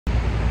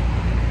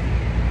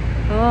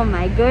Oh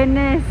my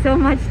goodness, so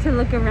much to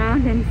look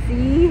around and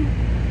see.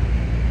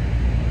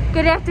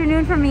 Good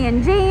afternoon from me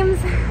and James.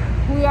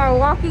 We are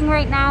walking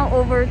right now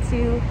over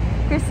to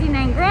Christina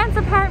and Grant's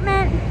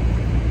apartment.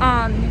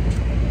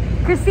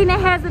 Christina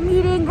has a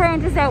meeting,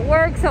 Grant is at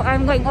work, so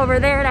I'm going over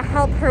there to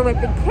help her with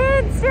the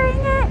kids during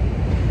it.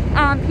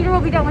 Peter will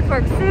be done with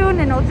work soon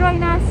and he'll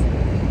join us.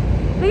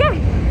 But yeah,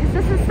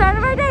 this is the start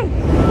of our day.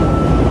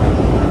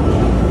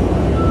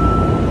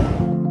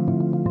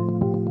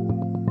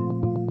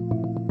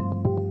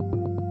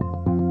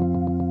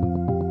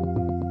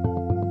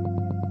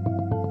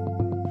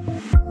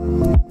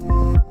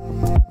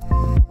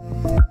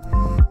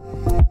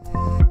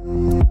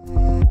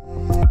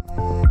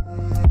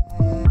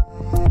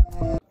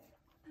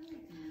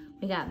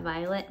 We got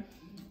Violet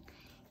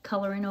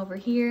coloring over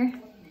here.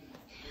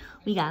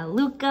 We got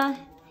Luca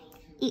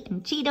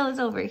eating Cheetos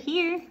over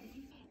here.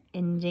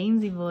 And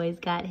Jamesy boy's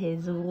got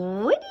his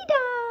Woody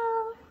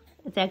doll.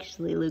 It's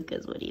actually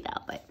Luca's Woody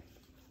doll, but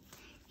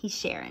he's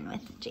sharing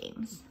with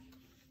James.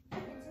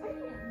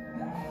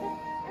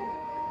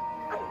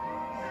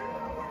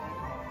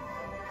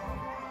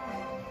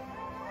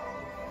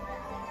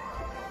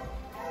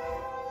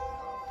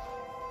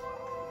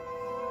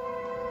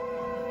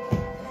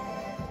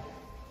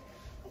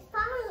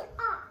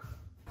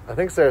 I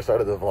think Sarah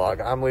started the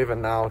vlog. I'm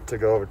leaving now to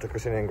go over to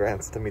Christina and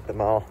Grant's to meet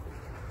them all.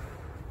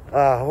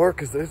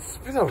 It's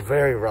been a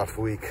very rough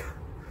week,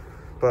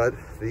 but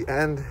the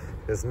end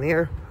is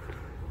near.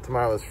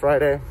 Tomorrow is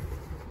Friday.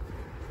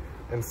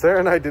 And Sarah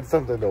and I did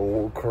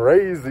something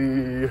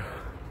crazy. I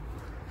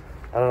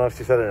don't know if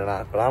she said it or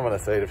not, but I'm gonna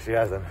say it if she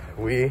hasn't.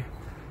 We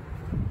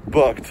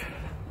bought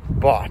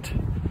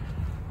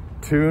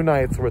 2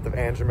 nights worth of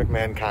Andrew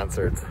McMahon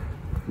concerts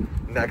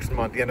next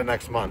month, the end of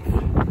next month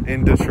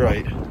in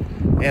Detroit,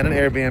 and an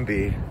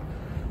Airbnb.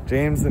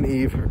 James and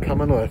Eve are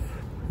coming with.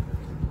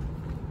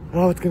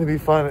 Oh, it's gonna be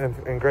fun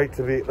and great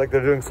to be, like, they're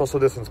doing social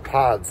distance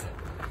pods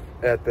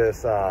at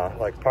this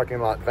like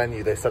parking lot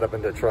venue they set up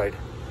in Detroit.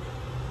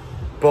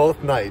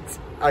 Both nights.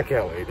 I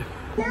can't wait.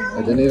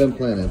 I didn't even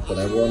plan it, but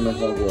I wore my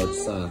Hogwarts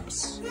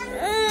socks.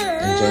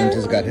 And James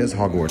has got his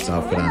Hogwarts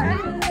outfit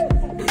on.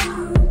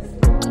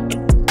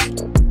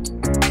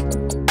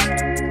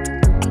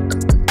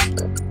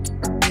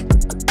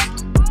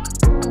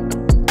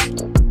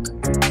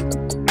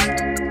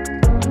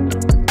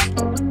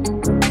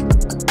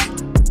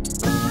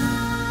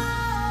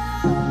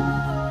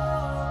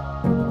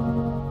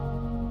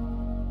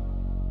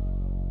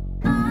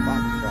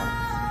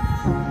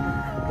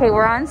 Okay,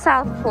 we're on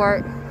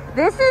Southport.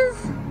 This is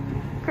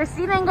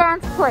Christina and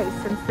Grant's place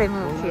since they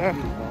moved here.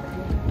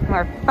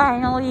 We're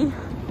finally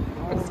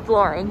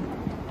exploring.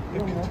 The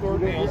contour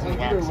nails and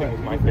waxing is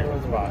my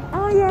favorite spot.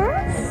 Oh,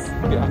 yes?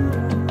 Yeah.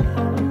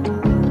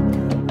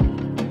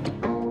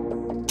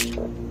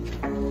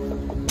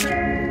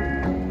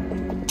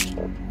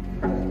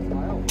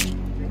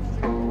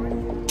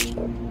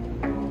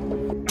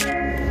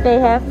 They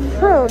have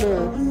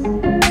produce.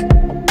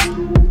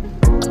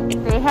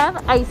 They have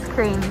ice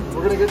cream.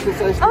 We're gonna get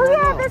this ice cream. Oh right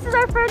yeah, now. this is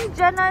our friend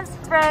Jenna's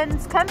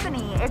friend's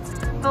company. It's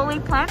fully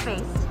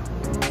plant-based.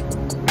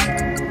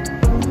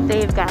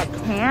 They've got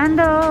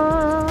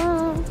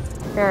candles.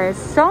 There is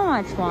so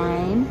much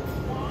wine.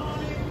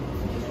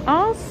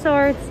 All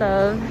sorts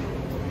of,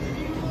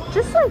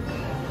 just like,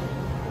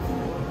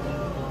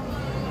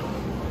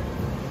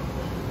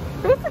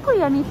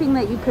 basically anything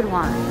that you could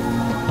want.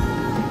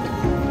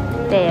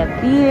 They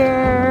have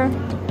beer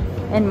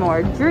and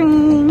more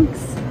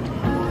drinks.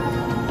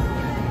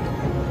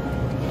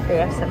 They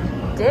have some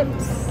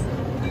dips.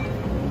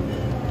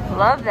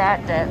 Love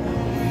that dip.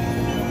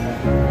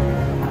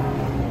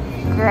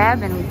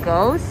 Grab and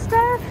go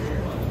stuff.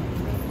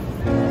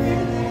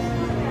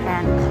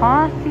 And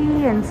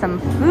coffee and some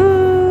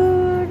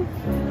food.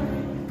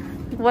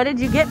 What did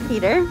you get,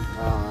 Peter?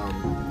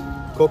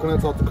 Coconut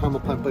salted caramel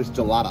plant-based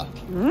gelata.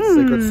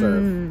 Sicard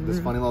serve. This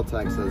funny little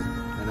text says,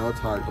 I know it's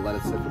hard, but let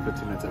it sit for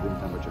 15 minutes at room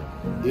temperature.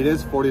 It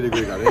is 40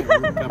 degrees out. It ain't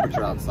room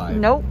temperature outside.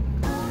 Nope.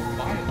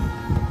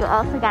 You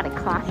also got a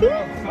coffee?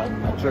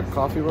 Check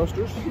coffee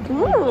roasters.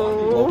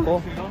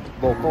 Ooh.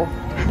 Local.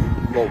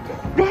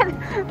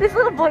 Man, this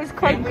little boy's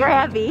quite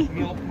grabby.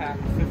 Meal pack,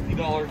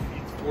 $50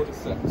 each, 4 to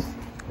 6.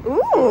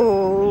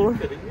 Ooh.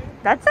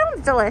 That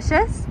sounds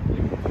delicious.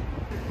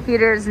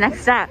 Peter's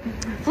next stop.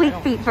 Fleet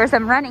Feet for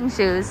some running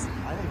shoes.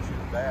 I think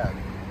she's bad.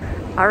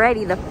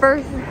 Alrighty,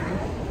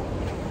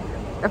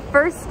 the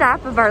first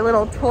stop of our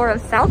little tour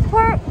of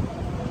Southport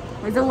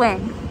was a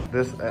win.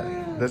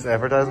 This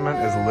advertisement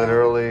is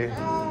literally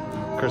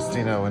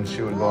Christina when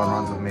she would go on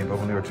runs with me, but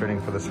when we were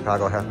training for the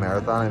Chicago Half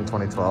Marathon in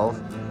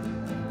 2012,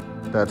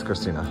 that's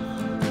Christina.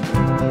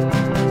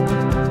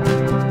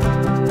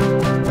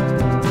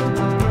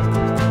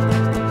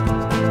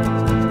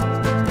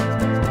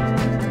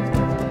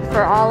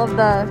 For all of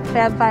the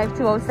Fab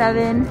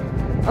 5207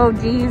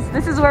 OGs,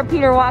 this is where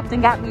Peter walked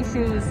and got me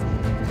shoes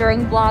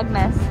during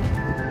Vlogmas.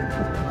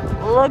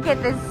 Look at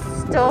this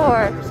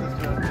store.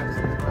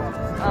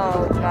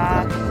 Oh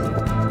gosh.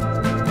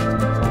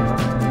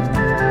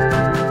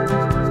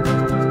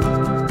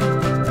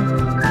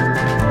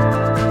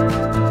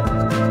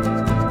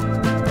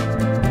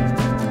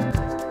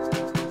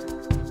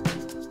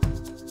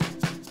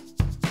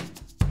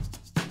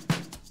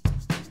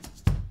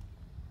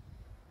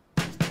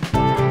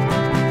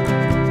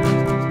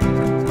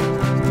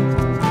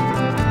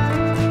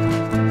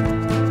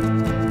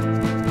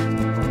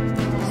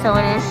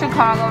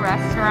 Chicago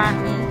restaurant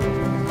week.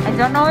 I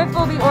don't know if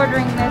we'll be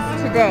ordering this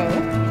today.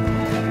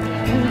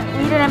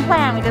 We didn't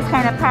plan, we just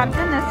kind of popped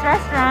in this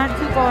restaurant,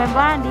 Tuco And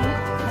Blondie.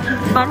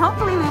 But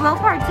hopefully we will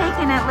partake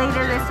in it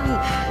later this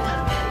week.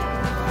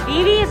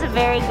 Phoebe is a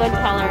very good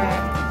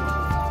colorer.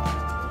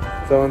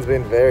 Someone's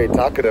being very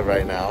talkative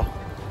right now.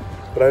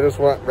 But I just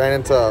ran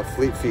into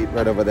Fleet Feet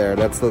right over there.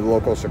 That's the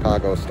local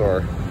Chicago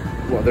store.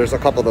 Well, there's a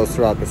couple of those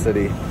throughout the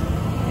city.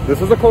 This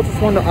is the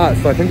closest one to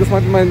us, so I think this might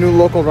be my new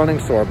local running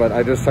store, but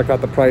I just checked out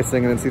the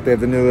pricing and then see if they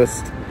have the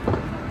newest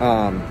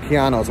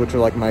Keanos, which are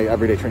like my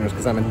everyday trainers,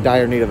 because I'm in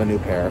dire need of a new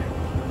pair.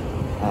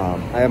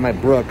 I have my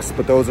Brooks,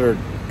 but those are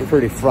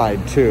pretty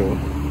fried too.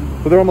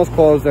 So they're almost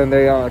closed, and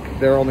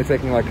they're only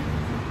taking like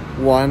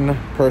one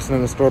person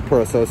in the store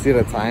per associate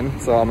at a time.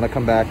 So I'm gonna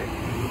come back,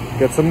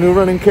 get some new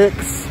running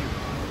kicks,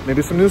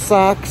 maybe some new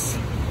socks.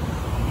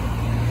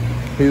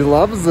 He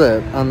loves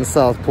it on the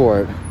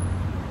Southport.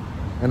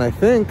 And I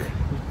think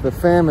the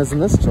fam is in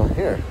this joint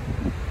here.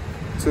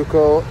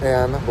 Tuco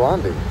and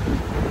Blondie.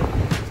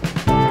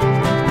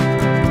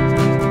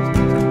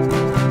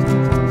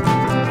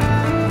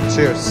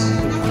 Cheers.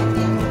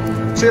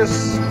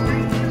 Cheers.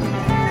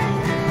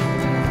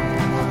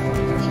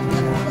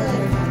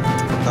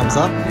 Thumbs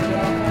up.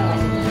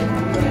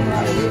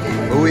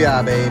 Oh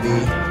yeah,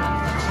 baby.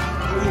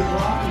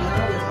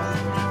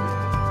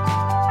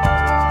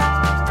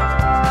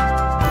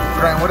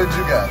 Grant, what did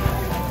you get?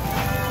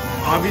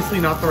 Obviously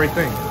not the right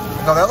thing.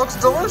 No, that looks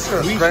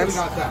delicious. We should've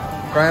got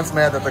that. Grant's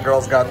mad that the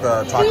girls got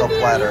the taco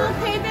platter.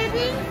 Okay,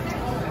 baby?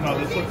 No,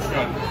 this looks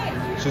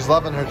good. She's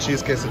loving her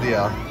cheese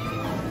quesadilla.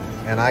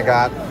 And I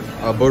got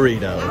a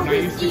burrito. When I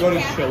used to go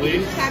to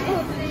Chili's,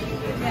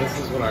 this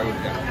is what I would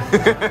get.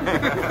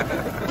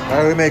 All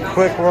right, we made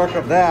quick work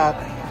of that.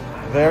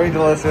 Very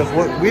delicious.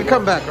 We'd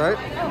come back, right?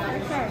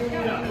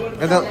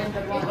 And then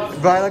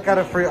Violet got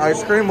a free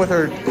ice cream with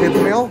her kids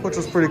meal, which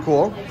was pretty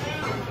cool.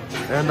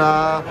 And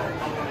now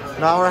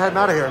we're heading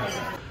out of here.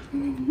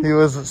 He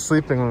was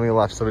sleeping when we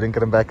left, so we didn't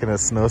get him back in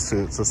his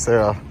snowsuit. So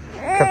Sarah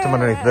kept him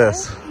underneath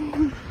this.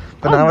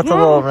 But now it's a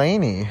little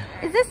rainy.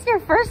 Is this your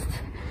first?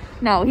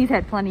 No, he's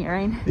had plenty of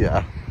rain.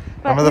 Yeah.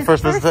 But Remember the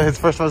first visit, his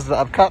first visit to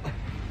Epcot?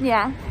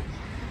 Yeah.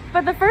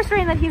 But the first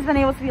rain that he's been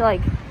able to be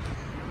like,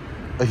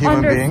 A human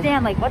understand,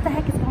 being? like, what the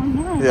heck is going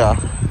on? Yeah.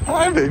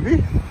 Hi,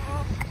 baby.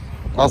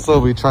 Also,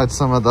 we tried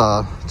some of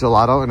the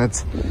gelato, and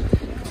it's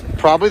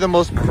probably the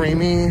most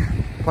creamy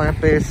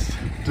plant-based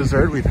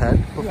dessert we've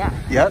had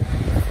yet.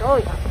 Oh,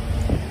 yeah.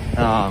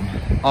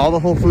 All the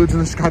Whole Foods in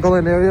the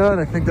Chicagoland area, and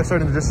I think they're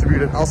starting to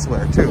distribute it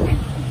elsewhere, too.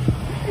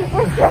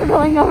 We're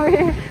struggling over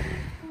here.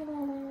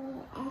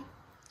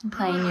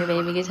 Playing your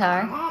baby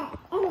guitar.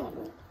 I'm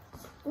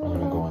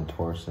gonna go on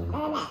Torsen.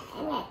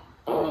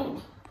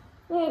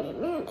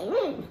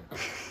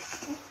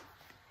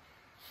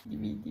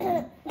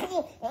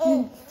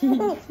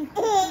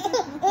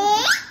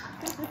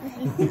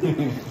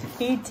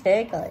 He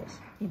ticklish.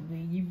 You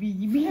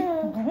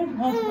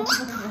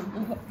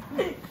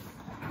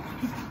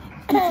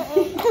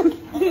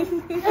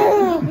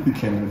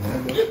can't even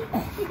handle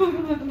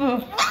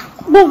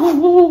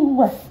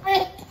it.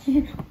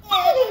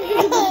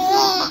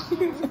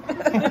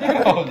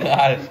 Oh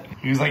god.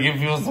 He was like, it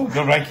feels so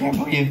good, but I can't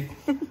breathe.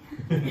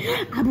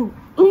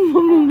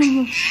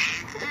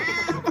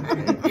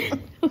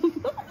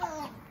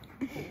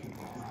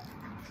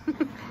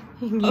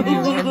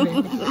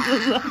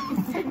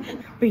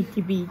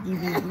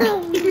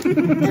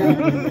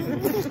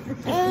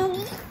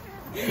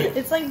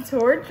 It's like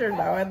torture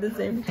though at the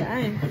same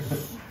time.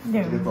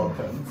 It's all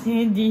tense.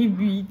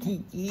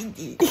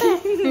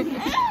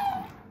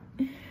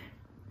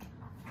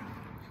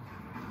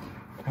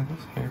 Are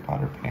those Harry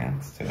Potter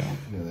pants too? Yeah,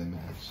 they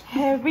match.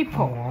 Harry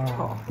Potter.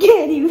 Wow.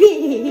 Getting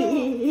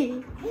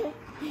me.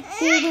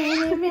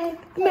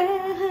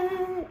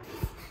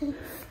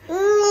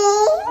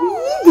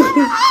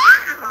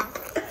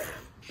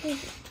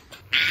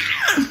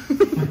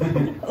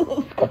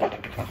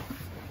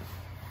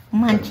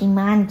 Munchy,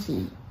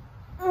 munchy.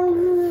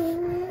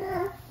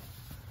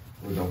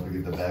 Well, don't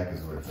forget the back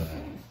is where it's at.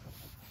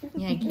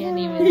 Yeah, I can't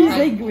even. He's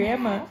like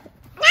grandma.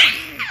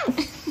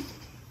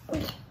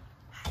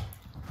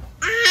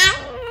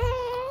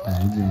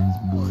 Hi, James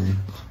boy.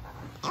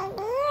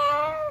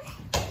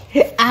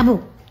 Abu.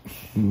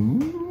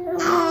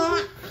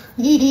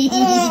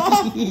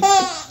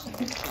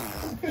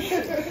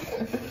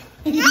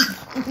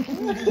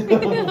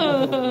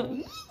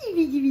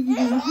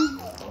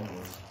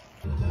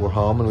 We're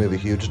home and we have a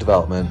huge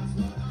development.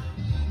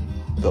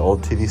 The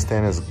old TV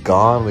stand is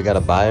gone. We got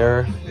a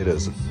buyer. It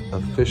is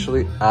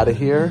officially out of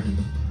here.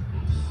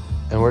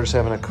 And we're just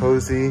having a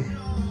cozy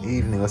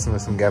evening listening to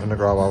some Gavin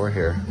DeGraw while we're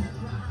here.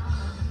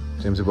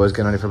 James and boys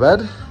getting ready for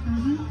bed.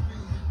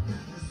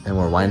 And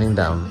we're winding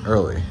down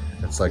early.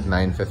 It's like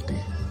 9:50.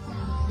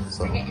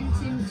 So We're getting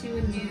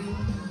into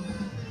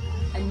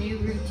a new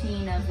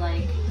routine of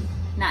like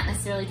not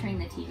necessarily turning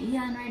the TV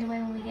on right away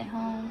when we get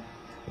home.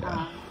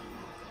 Yeah.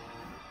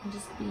 And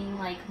just being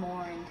like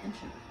more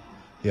intentional.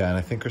 yeah, and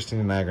I think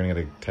Christina and I are gonna get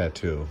a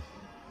tattoo.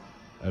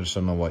 I just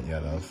don't know what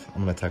yet of.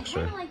 I'm gonna text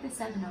her. I kind of like the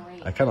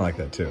 708. I kind of like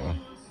that too.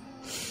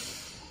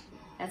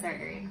 That's our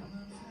area code.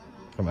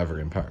 From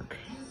Evergreen Park.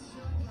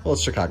 Well,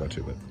 it's Chicago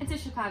too, but. It's a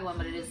Chicago one,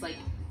 but it is like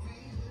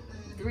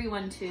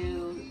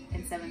 312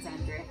 and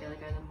 773. I feel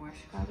like are the more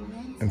Chicago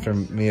names. And for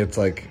me, it's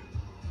like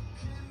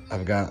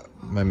I've got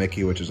my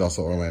Mickey, which is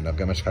also Orlando. I've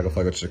got my Chicago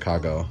flag, which is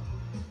Chicago.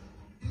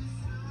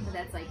 But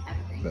that's like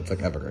Evergreen. That's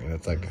like Evergreen.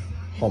 That's like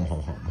home,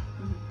 home, home.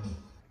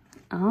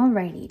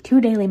 Alrighty,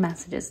 2 daily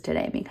messages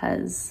today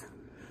because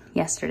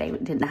yesterday we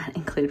did not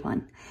include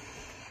one.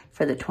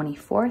 For the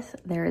 24th,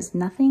 there is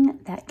nothing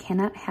that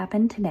cannot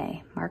happen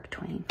today, Mark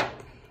Twain.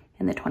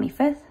 And the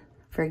 25th,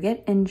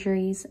 forget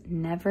injuries,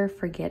 never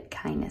forget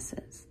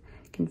kindnesses,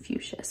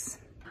 Confucius.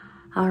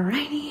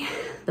 Alrighty,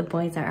 the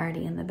boys are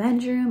already in the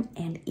bedroom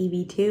and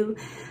Evie too.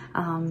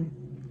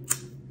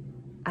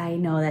 I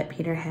know that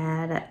Peter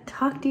had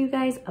talked to you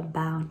guys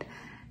about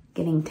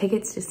getting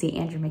tickets to see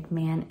Andrew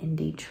McMahon in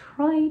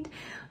Detroit,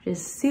 which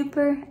is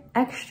super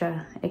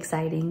extra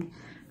exciting.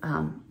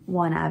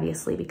 One,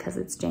 obviously, because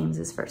it's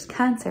James's first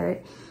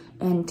concert,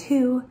 and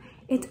two,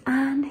 it's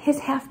on his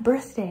half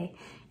birthday.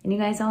 And you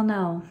guys all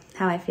know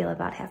how I feel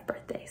about half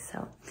birthdays,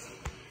 so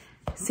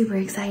super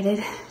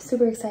excited.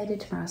 Super excited.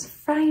 Tomorrow's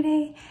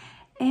Friday,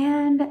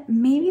 and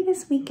maybe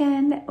this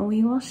weekend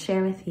we will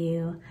share with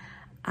you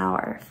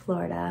our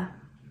Florida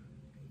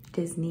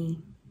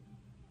Disney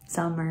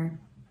summer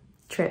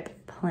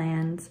trip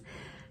plans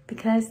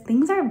because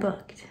things are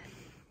booked.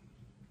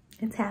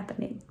 It's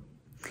happening.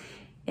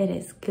 It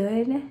is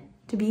good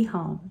to be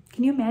home.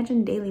 Can you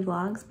imagine daily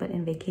vlogs but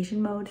in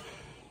vacation mode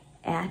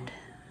at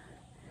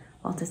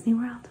Walt Disney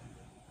World?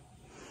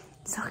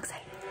 So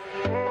excited.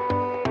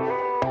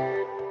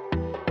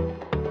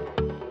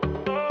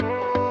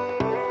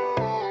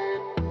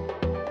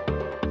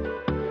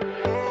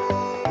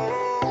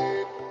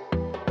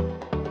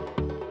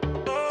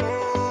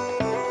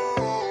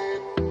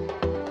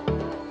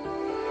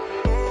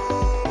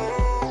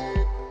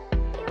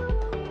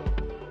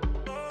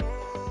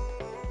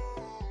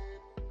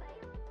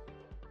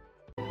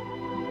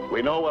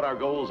 We know what our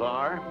goals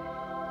are.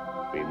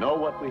 We know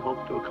what we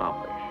hope to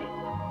accomplish.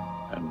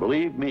 And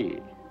believe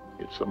me,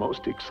 it's the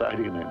most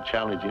exciting and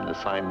challenging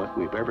assignment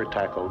we've ever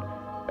tackled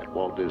at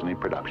Walt Disney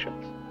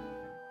Productions.